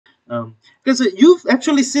Because you've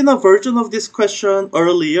actually seen a version of this question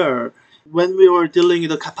earlier when we were dealing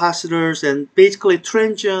with the capacitors and basically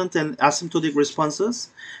transient and asymptotic responses.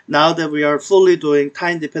 Now that we are fully doing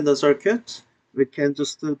time-dependent circuits, we can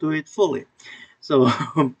just do it fully. So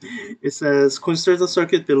it says, consider the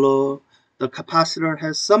circuit below. The capacitor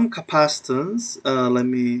has some capacitance. Let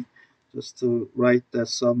me just to write that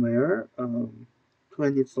somewhere.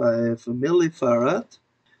 25 millifarad,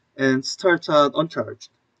 and starts out uncharged.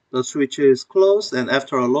 The switch is closed, and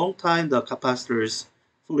after a long time, the capacitor is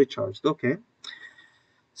fully charged. Okay.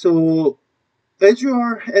 So as you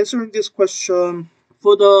are answering this question,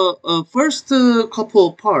 for the first couple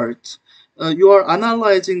of parts, you are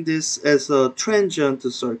analyzing this as a transient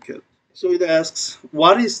circuit. So it asks,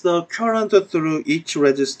 what is the current through each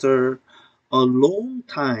resistor a long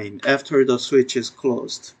time after the switch is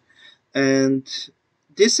closed? And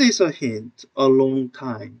this is a hint, a long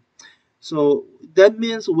time. So that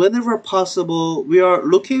means whenever possible, we are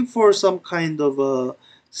looking for some kind of a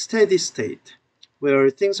steady state where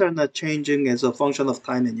things are not changing as a function of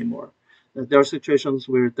time anymore. There are situations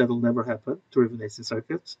where that'll never happen, driven AC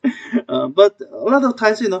circuits. But a lot of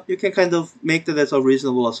times, you can kind of make that as a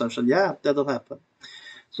reasonable assumption. Yeah, that'll happen.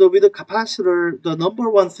 So with a capacitor, the number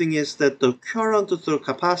one thing is that the current through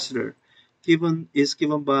capacitor is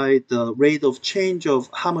given by the rate of change of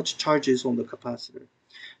how much charge is on the capacitor.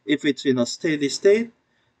 If it's in a steady state,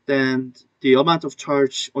 then the amount of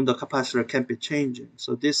charge on the capacitor can't be changing.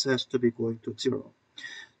 So this has to be going to 0.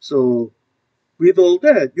 So with all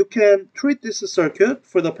that, you can treat this circuit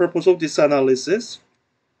for the purpose of this analysis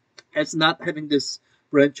as not having this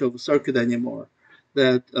branch of circuit anymore.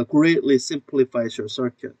 That greatly simplifies your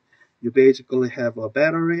circuit. You basically have a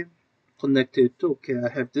battery connected to, okay, I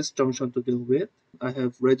have this junction to deal with. I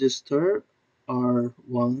have resistor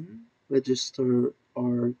R1, resistor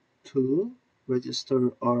R2,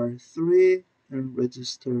 resistor R3, and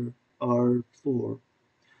resistor R4.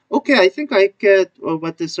 Okay, I think I get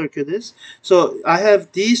what this circuit is. So I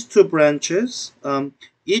have these two branches.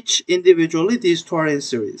 Each individually, these two are in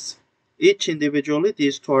series. Each individually,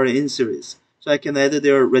 these two are in series. So I can add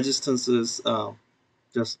their resistances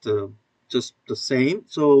just the same.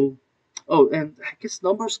 So, oh, and I guess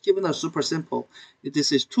numbers given are super simple.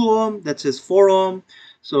 This is 2 ohm, that is 4 ohm.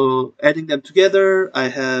 So adding them together, I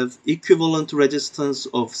have equivalent resistance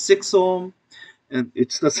of 6 ohm. And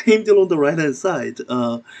it's the same deal on the right hand side.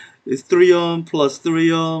 It's 3 ohm plus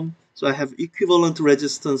 3 ohm. So I have equivalent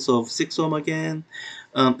resistance of 6 ohm again.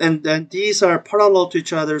 And then these are parallel to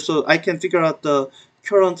each other. So I can figure out the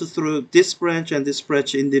current through this branch and this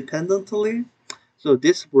branch independently. So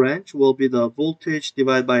this branch will be the voltage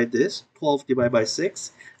divided by this, 12 divided by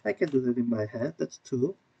 6. I can do that in my head. That's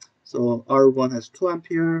 2. So R1 has 2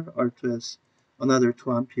 ampere, R2 has another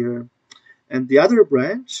 2 ampere. And the other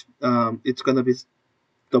branch, it's going to be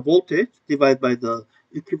the voltage divided by the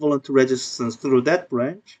equivalent resistance through that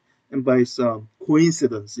branch. And by some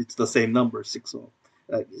coincidence, it's the same number, 6 ohm.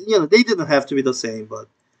 They didn't have to be the same, but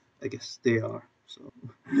I guess they are. So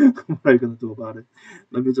what are you going to do about it?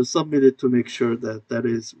 Let me just submit it to make sure that that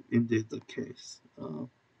is indeed the case.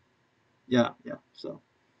 Yeah. So,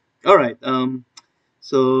 all right.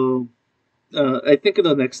 So I think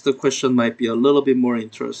the next question might be a little bit more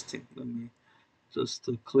interesting. Let me just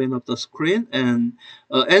clean up the screen and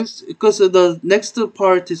because the next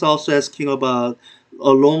part is also asking about a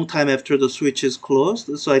long time after the switch is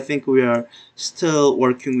closed. So I think we are still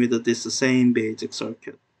working with this same basic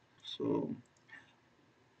circuit. So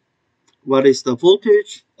what is the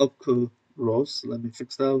voltage across? Let me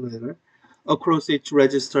fix that later. Across each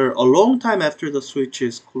resistor a long time after the switch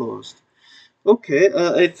is closed. Okay,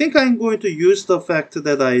 I think I'm going to use the fact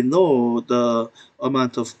that I know the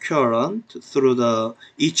amount of current through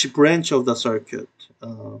each branch of the circuit,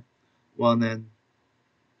 1 and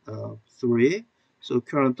 3. So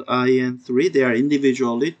current I and 3, they are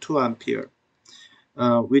individually 2 ampere.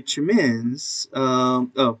 Which means,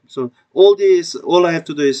 so all I have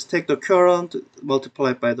to do is take the current,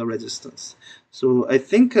 multiply it by the resistance. So I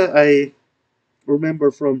think I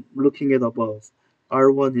remember from looking at above,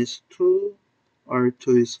 R1 is 2,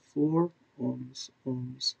 R2 is 4 ohms,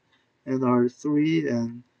 and R3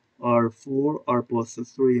 and R4 are both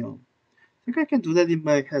 3 ohm. I think I can do that in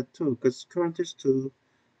my head too, because current is 2.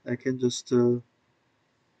 I can just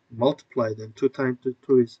multiply them. 2 times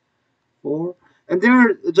 2 is 4. And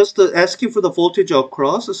they're just asking for the voltage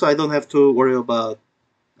across, so I don't have to worry about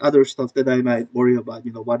other stuff that I might worry about.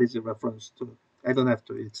 What is it reference to? I don't have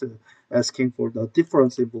to. It's asking for the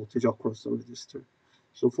difference in voltage across the resistor.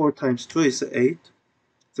 So 4 times 2 is 8.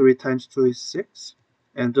 3 times 2 is 6.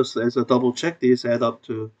 And just as a double check, these add up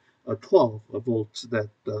to 12 volts that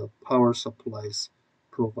the power supply is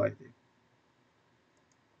providing.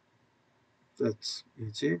 That's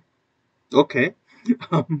easy. Okay.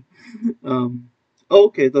 um, um,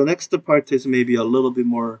 okay, the next part is maybe a little bit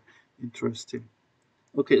more interesting.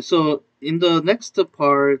 Okay, so in the next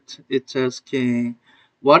part, it's asking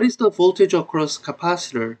what is the voltage across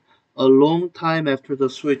capacitor a long time after the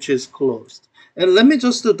switch is closed? And let me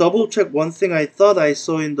just double check one thing I thought I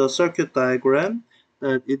saw in the circuit diagram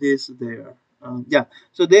that it is there. Yeah,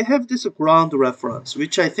 so they have this ground reference,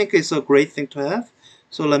 which I think is a great thing to have.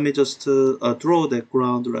 So let me just draw that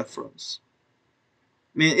ground reference.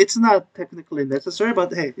 I mean, it's not technically necessary,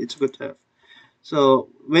 but hey, it's good to have. So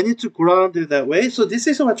when it's grounded that way, so this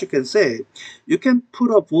is what you can say. You can put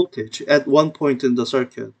a voltage at one point in the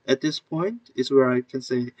circuit. At this point is where I can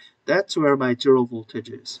say that's where my zero voltage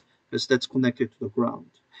is, because that's connected to the ground.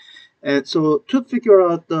 And so to figure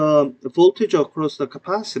out the voltage across the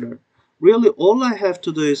capacitor, really all I have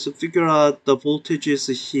to do is figure out the voltages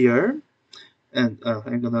here. And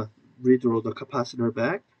I'm gonna redraw the capacitor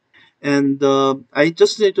back. And I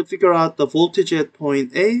just need to figure out the voltage at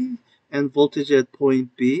point A and voltage at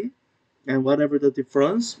point B, and whatever the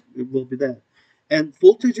difference, it will be that. And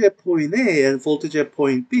voltage at point A and voltage at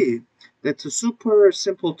point B, that's super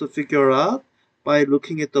simple to figure out by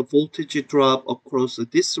looking at the voltage drop across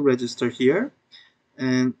this resistor here,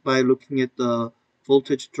 and by looking at the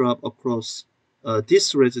voltage drop across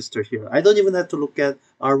this resistor here. I don't even have to look at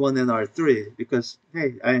R1 and R3 because,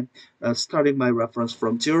 hey, I'm starting my reference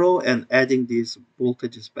from 0 and adding these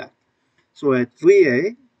voltages back. So at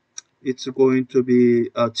VA, it's going to be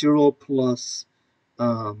 0 plus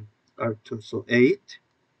R2, so 8.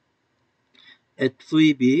 At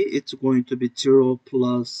 3B, it's going to be 0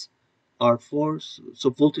 plus R4, so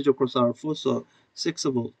voltage across R4, so 6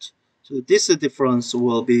 volts. So this difference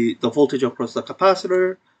will be the voltage across the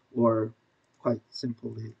capacitor, or quite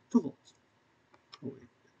simply 2 volts. Oh,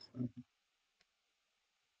 wait.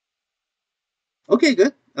 Okay,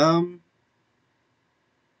 good.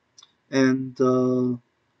 And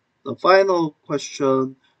the final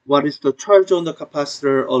question, what is the charge on the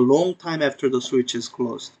capacitor a long time after the switch is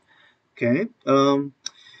closed? Okay.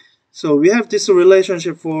 So we have this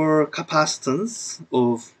relationship for capacitance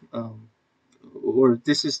of, or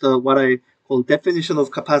this is the what I call definition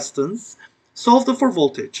of capacitance, solved for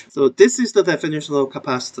voltage. So this is the definition of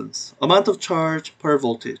capacitance: amount of charge per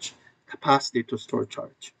voltage, capacity to store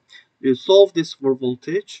charge. You solve this for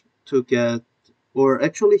voltage to get, or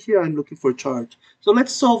actually here I'm looking for charge. So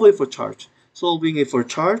let's solve it for charge. Solving it for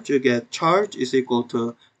charge, you get charge is equal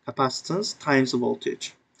to capacitance times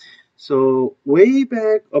voltage. So way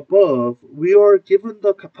back above, we are given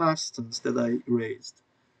the capacitance that I raised,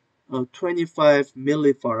 25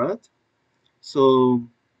 millifarad. So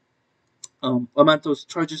amount of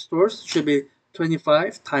charge stores should be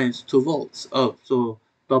 25 times 2 volts. Oh, so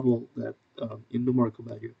double that in numerical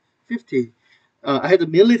value, 50. I had a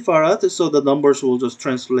millifarad, so the numbers will just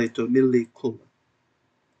translate to millicoulomb.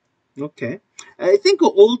 Okay. I think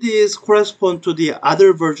all these correspond to the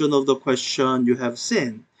other version of the question you have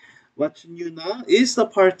seen. What's new now is the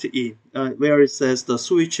part E, where it says the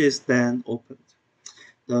switch is then opened.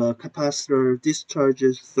 The capacitor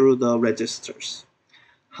discharges through the resistors.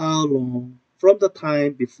 How long from the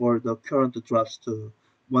time before the current drops to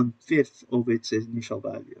 1/5 of its initial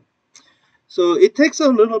value? So it takes a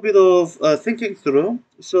little bit of thinking through.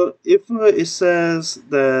 So if it says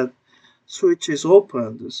that switch is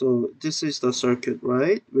opened, so this is the circuit,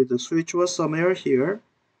 right? With the switch was somewhere here,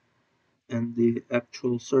 and the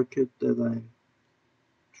actual circuit that I'm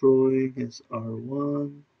drawing is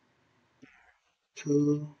R1,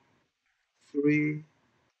 2, 3,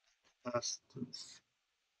 capacitance.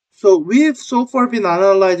 So we've so far been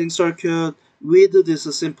analyzing circuit with this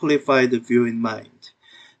simplified view in mind.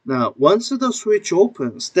 Now, once the switch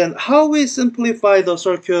opens, then how we simplify the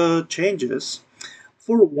circuit changes.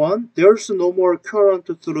 For one, there's no more current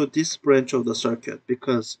through this branch of the circuit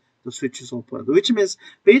because the switch is open, which means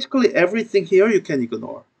basically everything here you can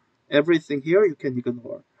ignore. Everything here you can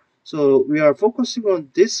ignore. So we are focusing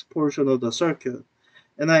on this portion of the circuit.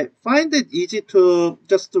 And I find it easy to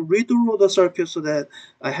just to redraw the circuit so that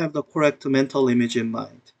I have the correct mental image in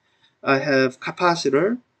mind. I have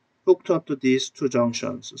capacitor hooked up to these two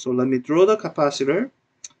junctions. So let me draw the capacitor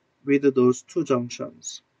with those two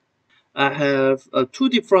junctions. I have two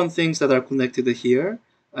different things that are connected here.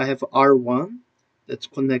 I have R1 that's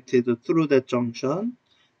connected through that junction,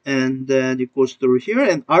 and then it goes through here,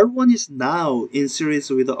 and R1 is now in series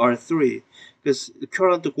with R3 because the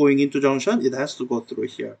current going into junction, it has to go through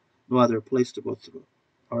here. No other place to go through.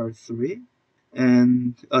 R3.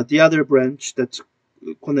 And the other branch that's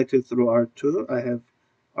connected through R2. I have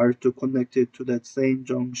R2 connected to that same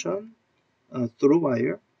junction through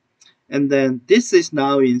wire. And then this is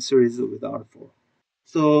now in series with R4.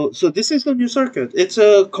 So this is the new circuit. It's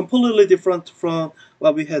completely different from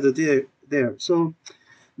what we had there. So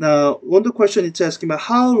now, one the question it's asking about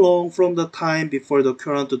how long from the time before the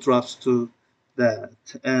current drops to that,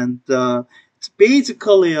 and it's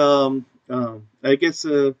basically I guess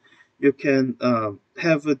you can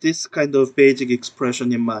have this kind of basic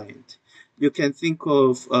expression in mind. You can think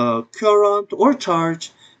of current or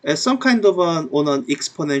charge as some kind of on an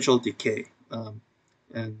exponential decay,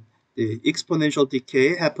 and the exponential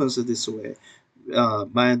decay happens this way: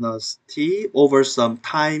 minus t over some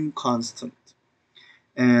time constant.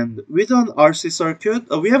 And with an RC circuit,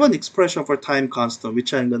 we have an expression for time constant,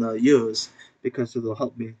 which I'm going to use because it will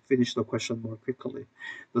help me finish the question more quickly.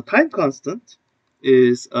 The time constant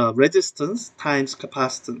is resistance times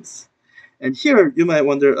capacitance. And here you might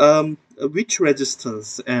wonder, which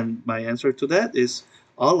resistance? And my answer to that is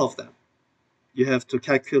all of them. You have to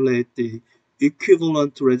calculate the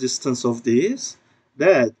equivalent resistance of these.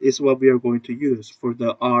 That is what we are going to use for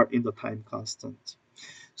the R in the time constant.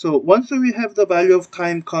 So once we have the value of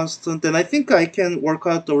time constant, then I think I can work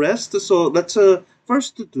out the rest. So let's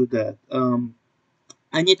first do that.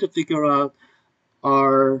 I need to figure out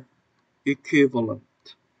R equivalent.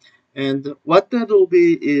 And what that will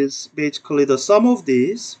be is basically the sum of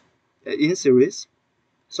these in series,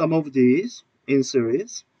 sum of these in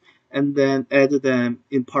series, and then add them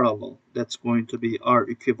in parallel. That's going to be R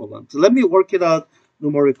equivalent. Let me work it out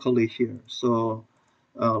numerically here. So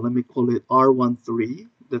let me call it R13.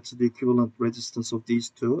 That's the equivalent resistance of these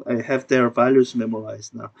two. I have their values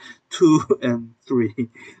memorized now, 2 and 3.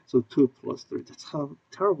 So 2 plus 3. That's how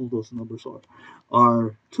terrible those numbers are.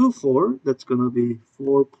 R24, that's going to be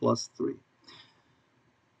 4 plus 3.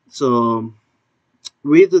 So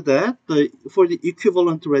with that, for the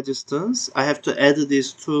equivalent resistance, I have to add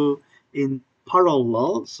these two in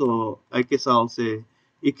parallel. So I guess I'll say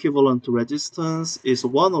equivalent resistance is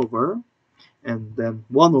 1 over, and then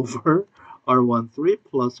 1 over R13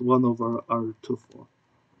 plus 1 over R24.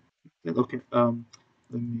 Okay, let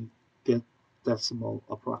me get decimal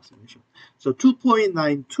approximation. So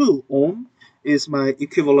 2.92 ohm is my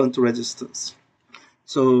equivalent resistance.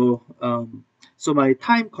 So so my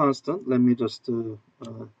time constant, let me just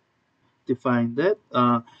define that.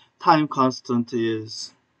 Time constant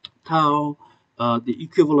is tau, the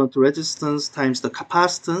equivalent resistance times the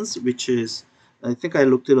capacitance, which is, I think I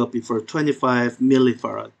looked it up before, 25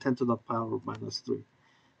 millifarad, 10 to the power minus 3.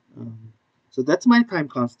 Um, so that's my time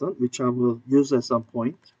constant, which I will use at some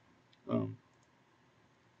point. Um,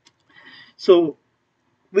 so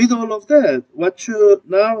with all of that, what you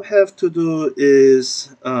now have to do is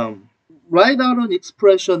write out an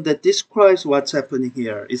expression that describes what's happening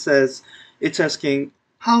here. It says, it's asking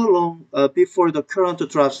how long before the current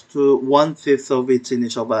drops to 1/5 of its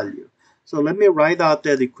initial value. So let me write out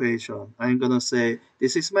that equation. I'm going to say,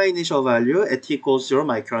 this is my initial value at t equals 0,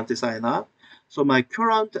 my current is I naught. So my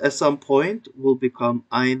current at some point will become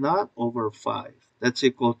I naught over 5. That's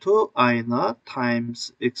equal to I naught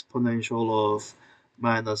times exponential of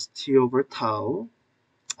minus t over tau.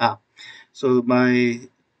 So my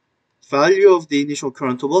value of the initial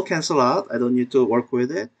current will cancel out. I don't need to work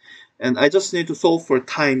with it. And I just need to solve for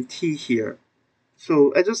time t here.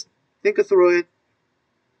 So I just think through it.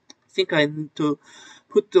 I think I need to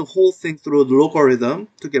put the whole thing through the logarithm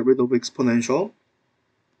to get rid of exponential.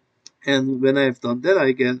 And when I've done that,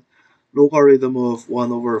 I get logarithm of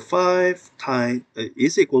 1 over 5 time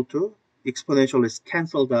is equal to, exponential is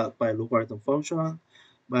cancelled out by logarithm function,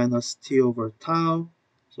 minus t over tau.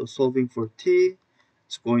 So solving for t,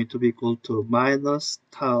 it's going to be equal to minus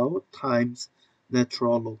tau times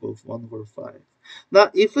natural log of 1 over 5. Now,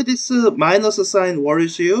 if this minus sign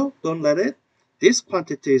worries you, don't let it. This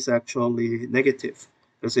quantity is actually negative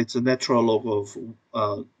because it's a natural log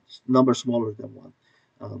of number smaller than 1.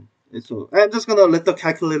 So I'm just gonna let the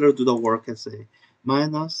calculator do the work and say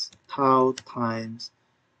minus tau times,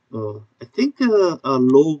 I think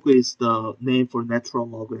log is the name for natural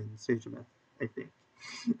log in Sage Math, I think.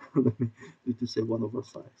 Let me need to say 1 over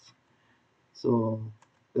 5. So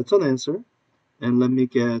that's an answer. And let me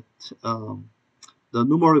get the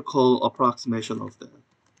numerical approximation of that.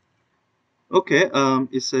 Okay,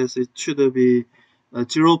 it says it should be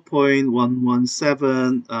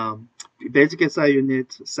 0.117 basic SI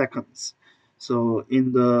unit seconds. So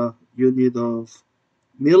in the unit of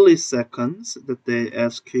milliseconds that they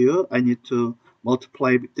ask you, I need to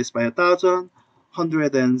multiply this by 1,000,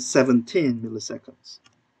 117 milliseconds.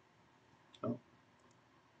 Oh.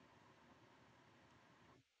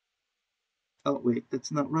 Oh wait,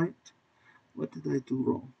 that's not right. What did I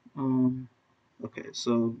do wrong? Okay,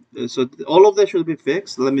 so all of that should be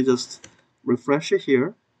fixed. Let me just refresh it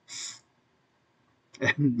here.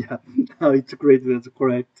 And yeah, now it's great. That's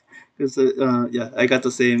correct. Because yeah, I got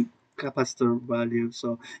the same capacitor value.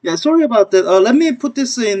 So yeah, sorry about that. Let me put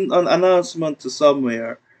this in an announcement to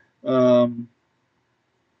somewhere. Um,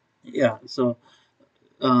 yeah.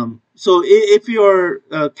 If you're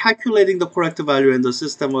calculating the correct value and the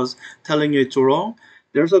system was telling you it's wrong,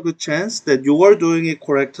 there's a good chance that you were doing it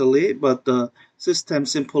correctly, but the system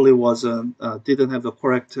simply wasn't didn't have the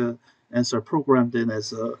correct answer programmed in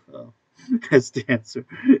as a as the answer.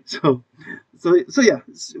 So so yeah,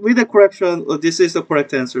 with the correction, this is the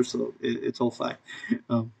correct answer, so it's all fine.